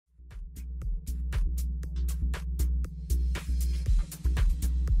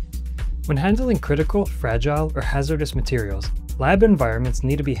When handling critical, fragile, or hazardous materials, lab environments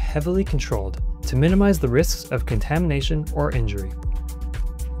need to be heavily controlled to minimize the risks of contamination or injury.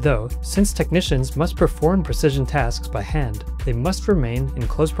 Though, since technicians must perform precision tasks by hand, they must remain in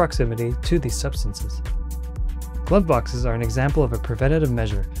close proximity to these substances. Glove boxes are an example of a preventative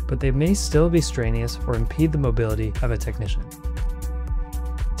measure, but they may still be strenuous or impede the mobility of a technician.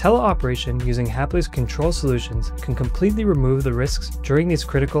 Teleoperation using Haply's control solutions can completely remove the risks during these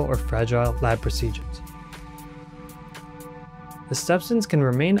critical or fragile lab procedures. The substance can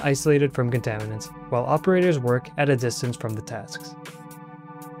remain isolated from contaminants while operators work at a distance from the tasks.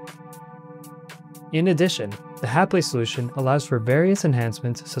 In addition, the Haply solution allows for various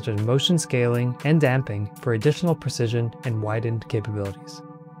enhancements such as motion scaling and damping for additional precision and widened capabilities.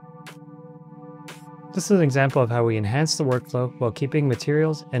 This is an example of how we enhance the workflow while keeping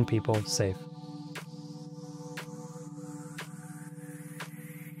materials and people safe.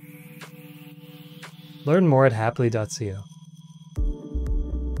 Learn more at haply.co.